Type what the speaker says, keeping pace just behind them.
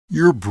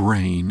Your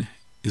brain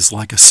is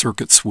like a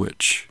circuit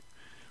switch.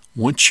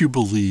 Once you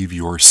believe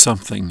you are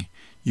something,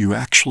 you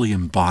actually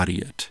embody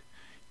it.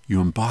 You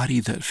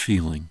embody that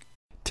feeling.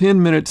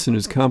 10 minutes in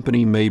his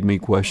company made me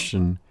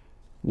question,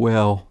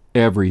 well,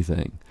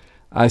 everything.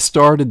 I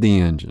started the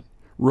engine.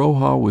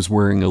 Roja was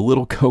wearing a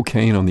little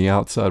cocaine on the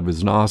outside of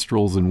his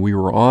nostrils, and we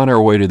were on our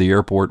way to the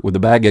airport with a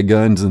bag of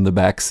guns in the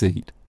back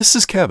seat. This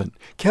is Kevin.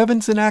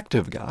 Kevin's an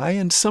active guy,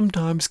 and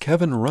sometimes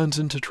Kevin runs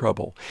into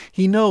trouble.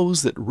 He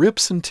knows that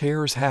rips and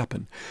tears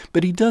happen,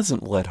 but he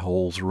doesn't let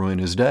holes ruin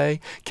his day.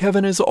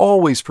 Kevin is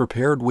always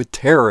prepared with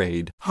Tear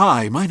Aid.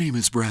 Hi, my name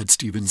is Brad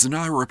Stevens, and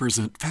I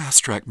represent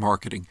Fast Track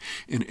Marketing,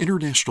 an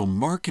international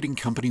marketing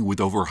company with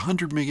over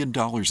 $100 million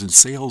in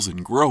sales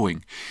and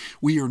growing.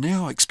 We are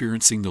now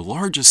experiencing the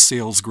largest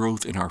sales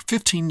growth in our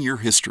 15-year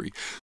history.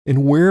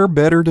 And where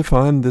better to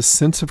find this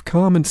sense of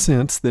common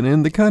sense than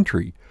in the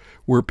country,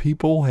 where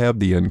people have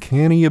the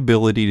uncanny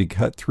ability to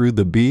cut through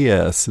the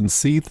BS and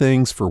see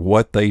things for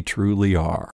what they truly are.